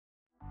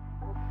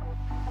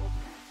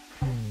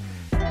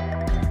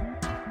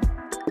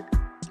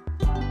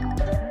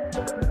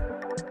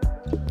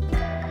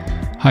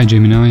Hi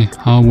Gemini,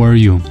 how are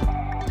you?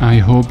 I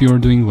hope you're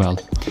doing well.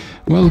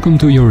 Welcome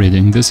to your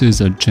reading. This is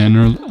a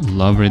general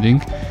love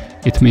reading.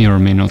 It may or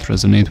may not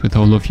resonate with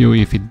all of you.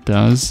 If it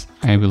does,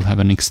 I will have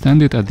an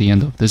extended at the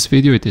end of this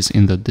video. It is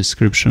in the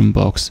description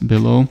box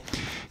below.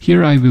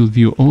 Here I will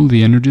view all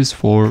the energies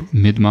for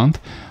mid-month.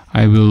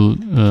 I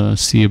will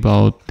see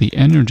about the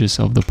energies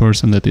of the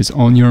person that is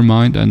on your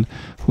mind and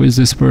who is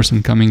this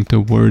person coming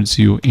towards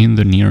you in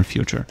the near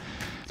future.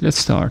 Let's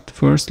start.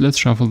 First, let's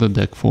shuffle the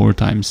deck 4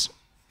 times.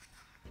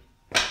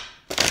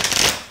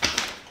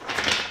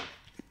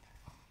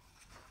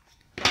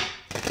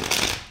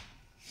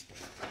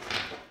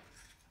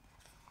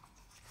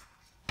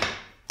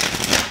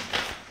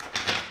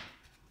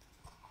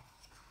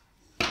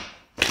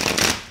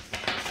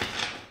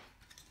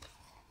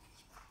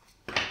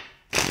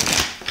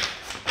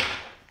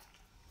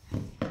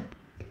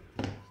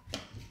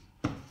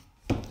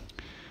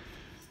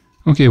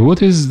 Okay,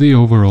 what is the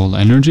overall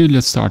energy?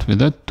 Let's start with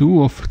that.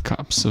 2 of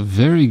Cups, a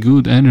very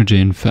good energy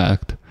in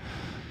fact.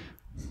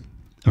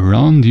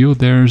 Around you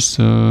there's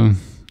a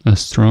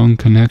strong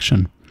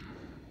connection.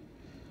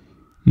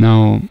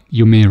 Now,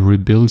 you may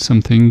rebuild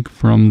something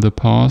from the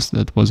past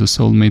that was a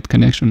soulmate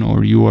connection,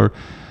 or you are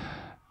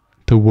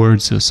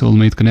towards a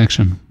soulmate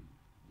connection.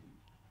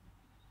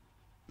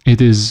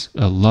 It is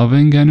a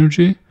loving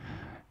energy,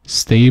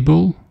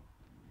 stable,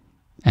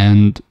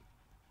 and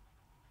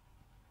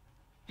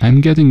I'm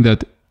getting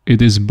that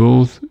it is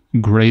both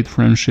great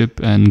friendship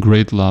and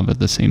great love at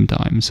the same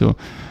time. So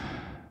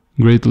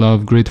great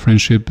love, great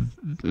friendship,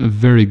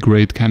 very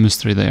great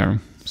chemistry there.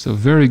 So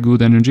very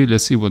good energy.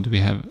 Let's see what we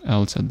have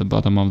else at the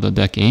bottom of the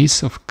deck.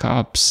 Ace of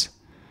Cups.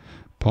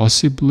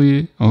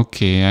 Possibly.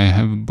 Okay, I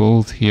have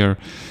both here.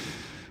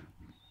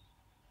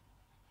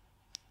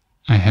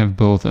 I have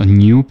both a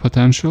new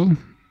potential,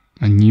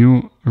 a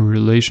new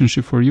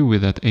relationship for you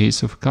with that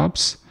Ace of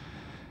Cups.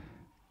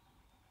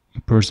 A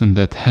person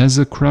that has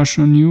a crush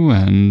on you,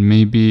 and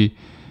maybe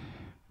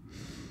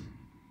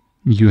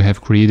you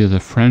have created a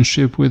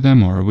friendship with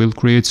them or will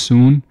create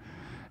soon,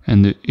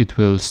 and it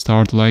will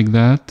start like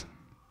that.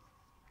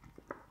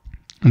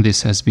 And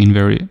this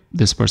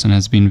person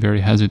has been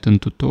very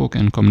hesitant to talk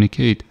and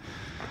communicate.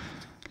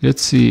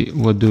 Let's see,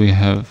 what do we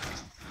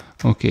have?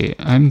 Okay,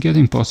 I'm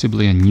getting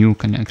possibly a new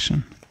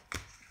connection.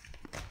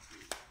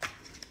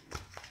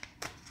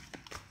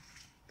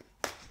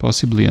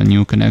 Possibly a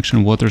new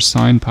connection, water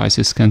sign,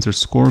 Pisces, Cancer,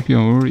 Scorpio,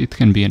 or it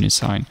can be any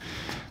sign.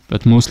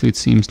 But mostly it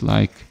seems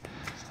like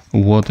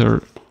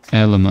water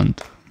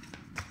element.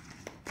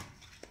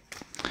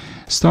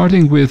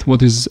 Starting with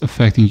what is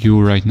affecting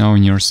you right now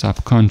in your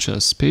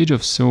subconscious. Page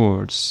of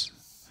Swords.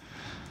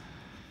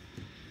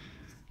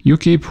 You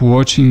keep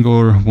watching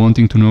or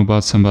wanting to know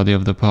about somebody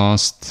of the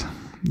past.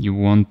 You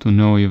want to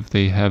know if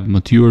they have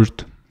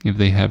matured, if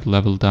they have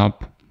leveled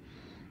up,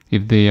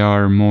 if they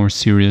are more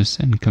serious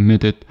and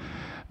committed.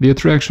 The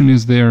attraction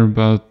is there,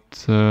 but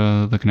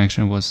the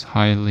connection was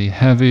highly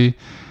heavy,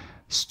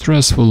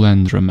 stressful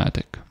and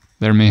dramatic.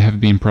 There may have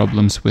been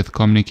problems with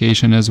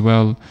communication as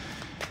well,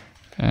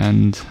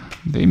 and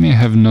they may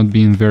have not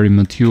been very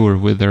mature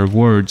with their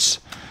words.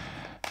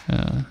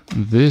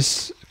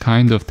 This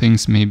kind of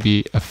things may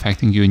be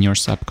affecting you in your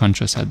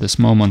subconscious at this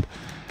moment.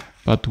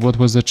 But what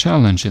was the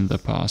challenge in the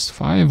past?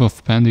 5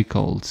 of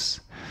Pentacles.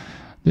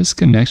 This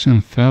connection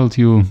felt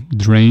you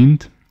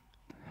drained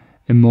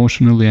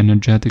emotionally,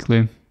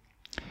 energetically.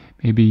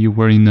 Maybe you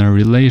were in a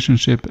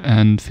relationship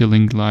and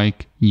feeling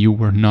like you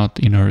were not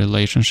in a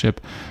relationship,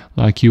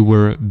 like you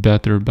were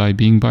better by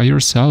being by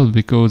yourself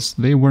because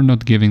they were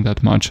not giving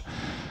that much.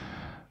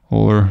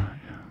 Or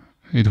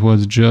it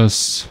was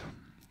just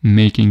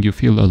making you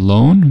feel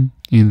alone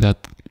in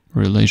that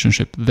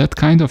relationship. That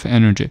kind of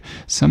energy.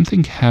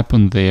 Something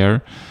happened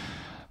there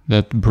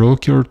that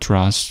broke your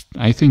trust.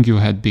 I think you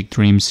had big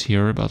dreams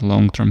here about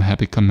long-term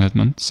happy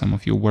commitment. Some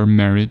of you were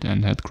married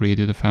and had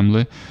created a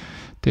family.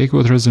 Take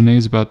what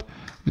resonates, but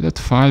with that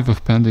 5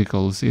 of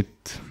Pentacles,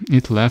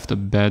 it left a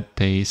bad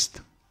taste.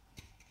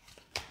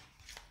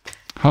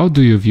 How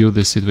do you view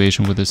this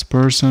situation with this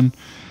person?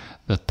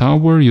 The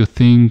Tower, you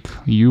think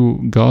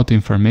you got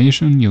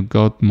information, you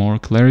got more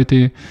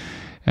clarity,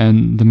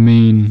 and the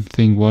main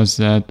thing was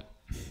that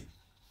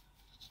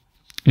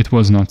it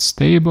was not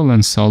stable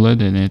and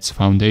solid in its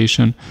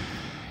foundation.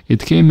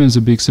 It came as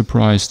a big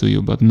surprise to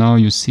you, but now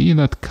you see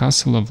that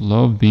Castle of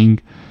Love being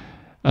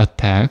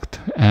attacked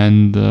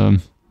and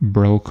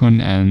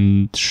broken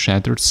and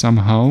shattered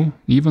somehow,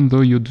 even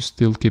though you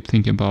still keep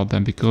thinking about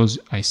them, because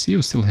I see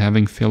you still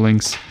having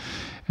feelings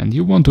and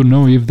you want to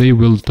know if they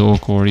will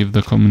talk or if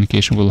the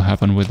communication will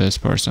happen with this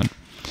person.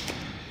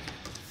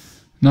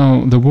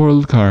 Now, the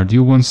World card,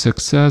 you want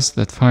success,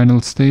 that final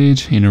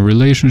stage in a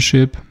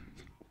relationship.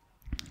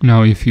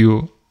 Now, if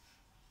you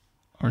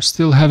are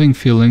still having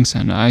feelings,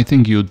 and I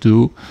think you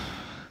do,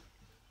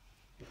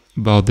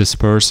 about this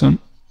person,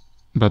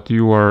 but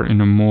you are in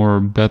a more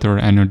better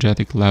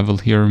energetic level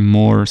here,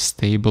 more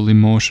stable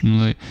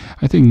emotionally.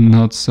 I think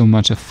not so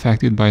much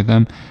affected by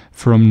them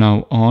from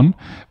now on,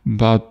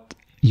 but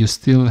you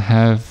still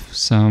have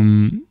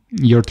some,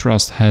 your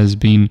trust has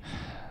been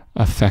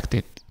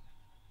affected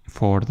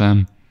for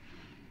them.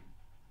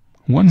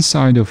 One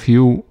side of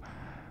you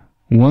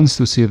wants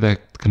to see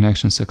that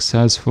connection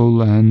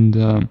successful,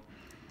 and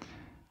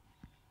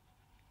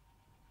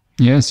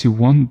yes, you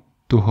want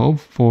to hope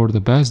for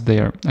the best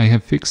there. I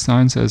have fixed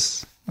signs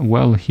as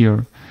well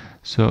here.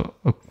 So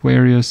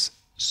Aquarius,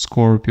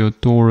 Scorpio,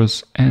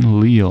 Taurus, and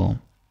Leo.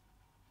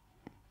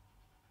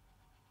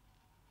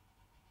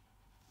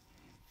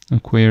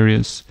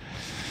 Aquarius,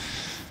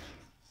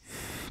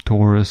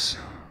 Taurus,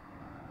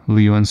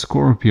 Leo, and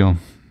Scorpio.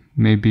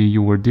 Maybe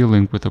you were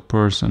dealing with a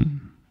person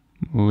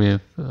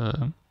with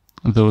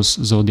those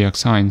zodiac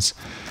signs.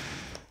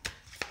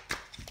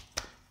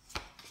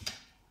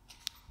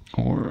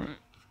 Or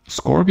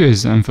Scorpio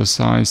is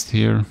emphasized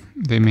here.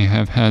 They may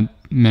have had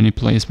many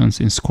placements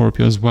in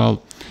Scorpio as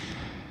well.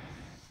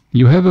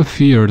 You have a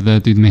fear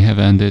that it may have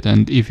ended,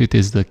 and if it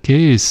is the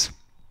case,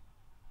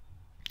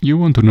 you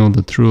want to know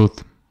the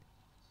truth.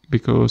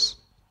 Because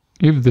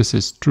if this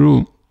is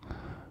true,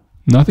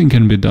 nothing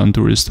can be done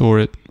to restore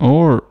it,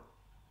 or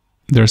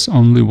there's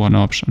only one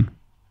option.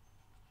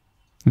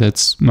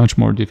 That's much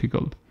more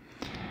difficult.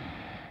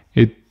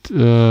 If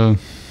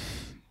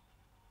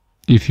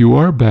you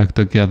are back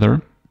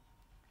together,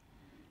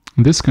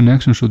 this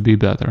connection should be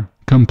better,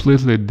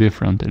 completely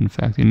different, in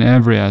fact, in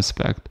every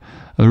aspect,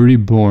 a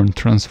reborn,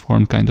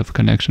 transformed kind of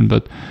connection,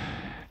 but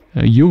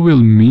you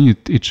will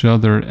meet each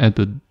other at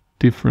a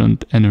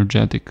different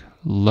energetic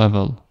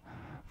level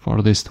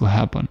for this to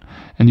happen.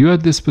 And you are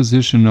at this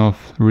position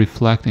of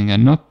reflecting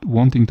and not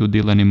wanting to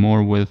deal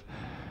anymore with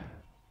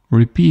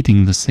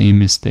repeating the same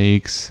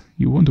mistakes.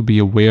 You want to be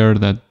aware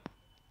that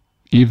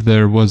if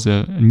there was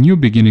a new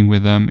beginning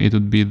with them, it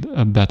would be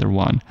a better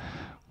one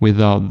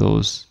without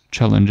those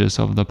challenges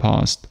of the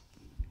past.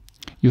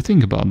 You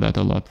think about that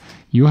a lot.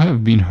 You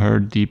have been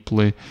hurt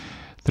deeply.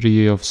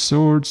 3 of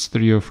Swords,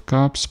 3 of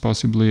Cups,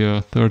 possibly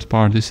a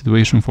third-party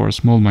situation for a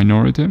small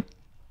minority.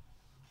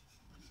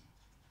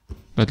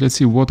 But let's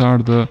see what are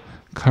the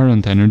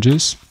current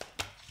energies.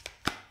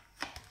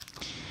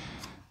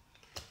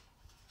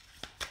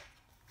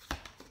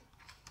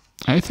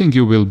 I think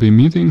you will be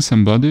meeting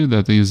somebody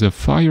that is a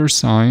fire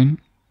sign,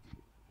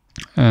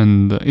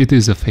 and it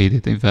is a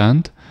fated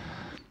event.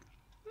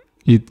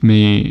 It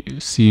may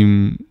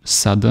seem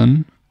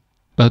sudden,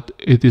 but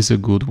it is a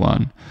good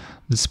one.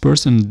 This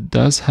person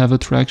does have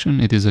attraction.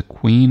 It is a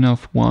Queen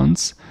of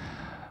Wands,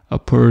 a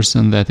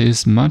person that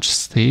is much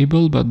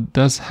stable but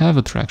does have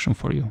attraction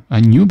for you.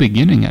 A new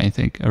beginning, I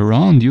think.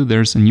 Around you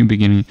there's a new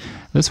beginning.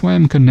 That's why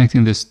I'm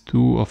connecting this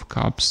 2 of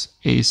Cups,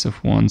 Ace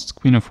of Wands,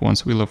 Queen of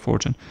Wands, Wheel of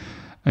Fortune.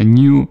 A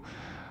new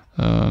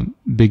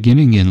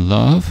beginning in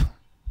love.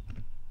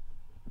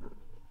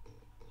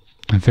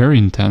 Very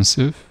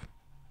intensive.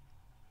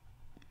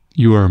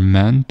 You are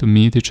meant to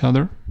meet each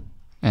other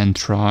and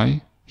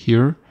try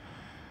here.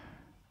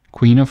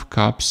 Queen of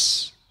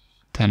Cups,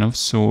 10 of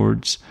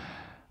Swords.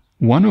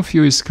 One of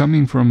you is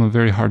coming from a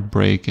very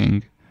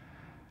heartbreaking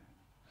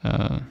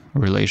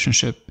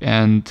relationship,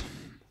 and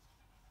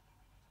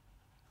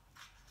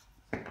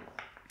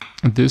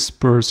this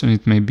person,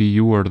 it may be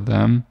you or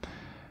them,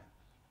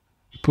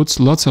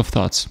 puts lots of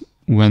thoughts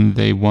when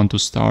they want to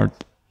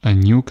start a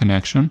new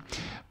connection,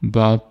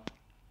 but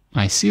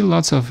I see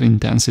lots of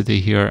intensity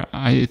here.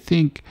 I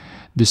think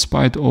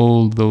despite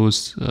all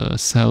those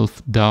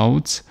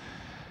self-doubts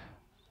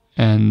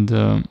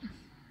and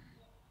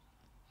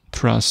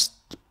trust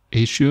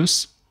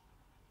issues,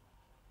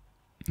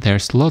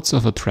 there's lots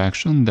of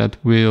attraction that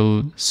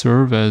will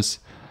serve as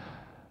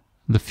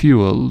the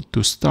fuel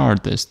to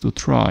start this, to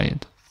try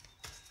it.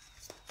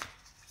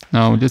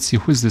 Now let's see,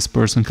 who is this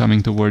person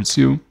coming towards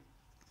you?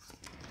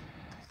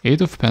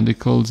 8 of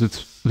Pentacles.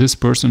 This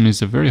person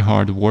is a very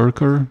hard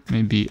worker.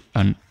 Maybe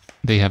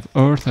they have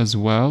Earth as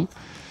well.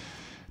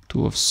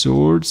 2 of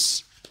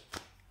Swords.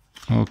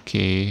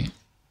 Okay.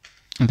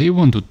 They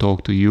want to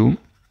talk to you.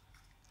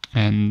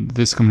 And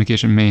this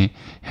communication may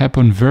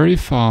happen very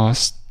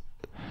fast.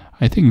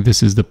 I think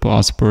this is the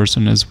past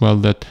person as well.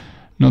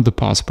 Not the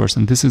past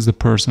person. This is the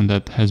person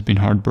that has been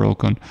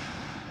heartbroken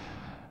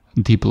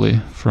deeply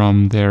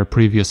from their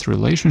previous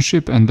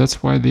relationship, and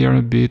that's why they are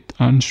a bit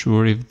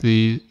unsure if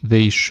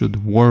they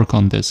should work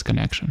on this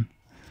connection.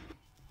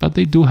 But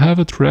they do have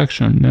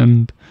attraction,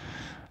 and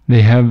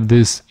they have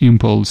this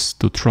impulse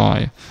to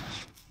try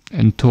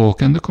and talk,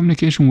 and the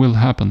communication will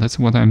happen. That's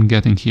what I'm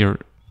getting here.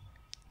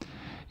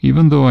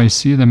 Even though I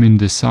see them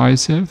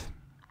indecisive,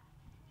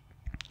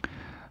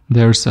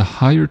 there's a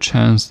higher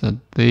chance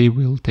that they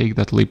will take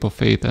that leap of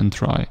faith and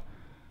try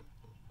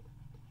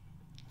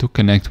to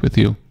connect with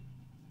you.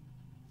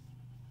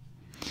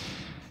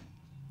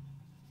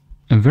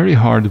 A very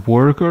hard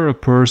worker, a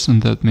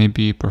person that may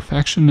be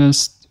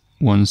perfectionist,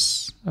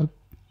 wants a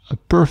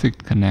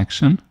perfect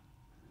connection.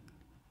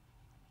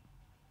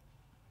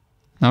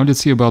 Now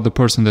let's see about the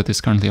person that is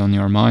currently on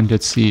your mind.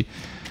 Let's see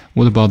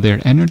what about their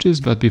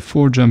energies. But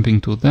before jumping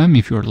to them,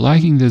 if you're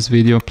liking this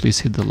video, please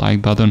hit the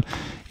like button.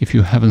 If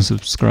you haven't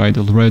subscribed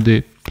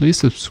already, please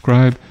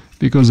subscribe,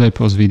 because I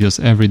post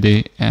videos every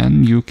day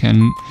and you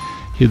can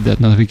hit that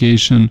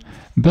notification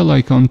bell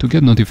icon to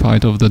get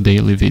notified of the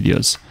daily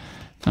videos.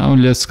 Now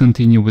let's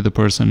continue with the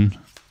person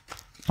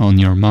on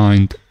your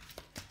mind.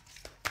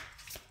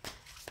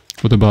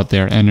 What about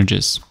their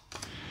energies?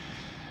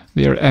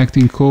 They are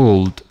acting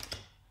cold,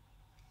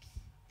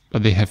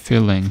 but they have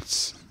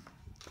feelings.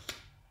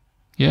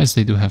 Yes,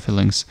 they do have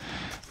feelings.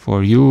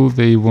 For you,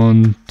 they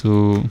want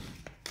to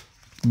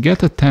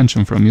get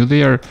attention from you.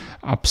 They are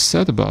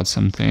upset about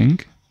something.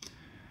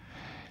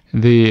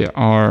 They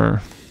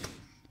are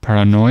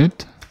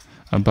paranoid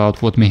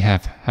about what may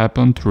have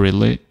happened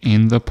really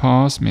in the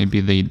past.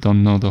 Maybe they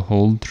don't know the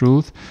whole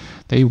truth.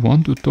 They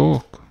want to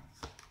talk.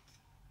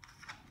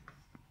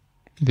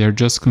 They're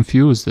just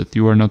confused that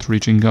you are not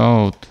reaching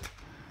out.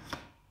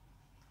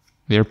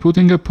 They're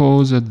putting a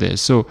pause at this.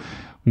 So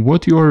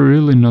what you are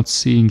really not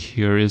seeing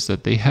here is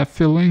that they have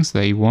feelings,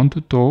 they want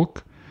to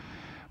talk.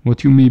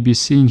 What you may be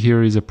seeing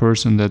here is a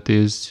person that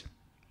is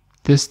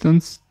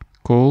distant,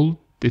 cold,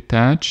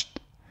 detached,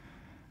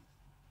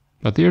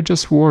 but they are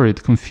just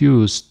worried,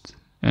 confused,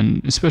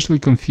 and especially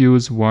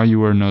confused why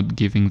you are not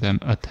giving them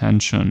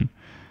attention.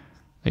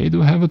 They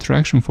do have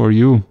attraction for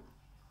you,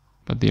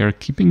 but they are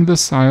keeping the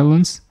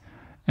silence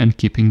and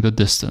keeping the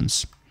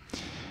distance.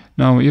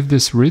 Now, if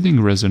this reading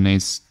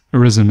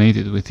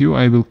resonated with you,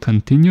 I will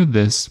continue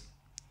this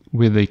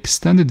with the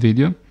extended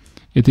video.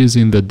 It is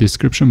in the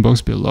description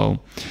box below.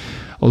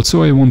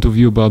 Also, I want to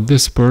view about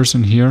this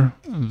person here,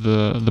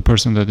 the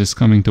person that is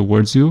coming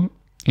towards you.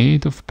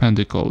 8 of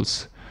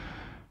Pentacles,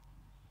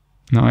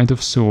 Knight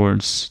of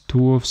Swords,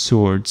 2 of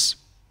Swords.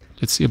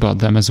 Let's see about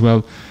them as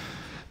well.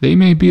 They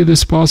may be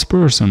this past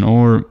person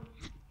or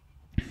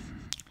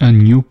a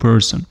new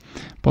person.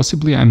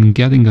 Possibly I'm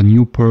getting a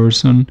new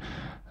person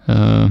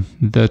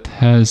that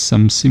has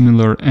some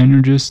similar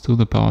energies to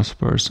the past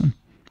person.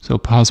 So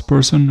past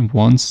person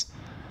wants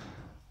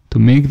to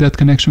make that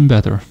connection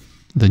better.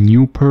 The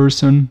new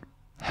person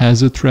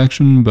has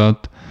attraction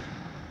but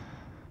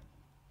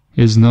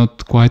is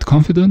not quite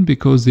confident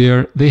because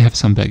they have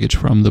some baggage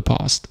from the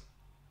past.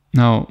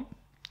 Now,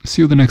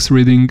 see you the next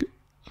reading.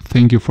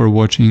 Thank you for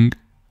watching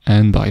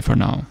and bye for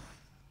now.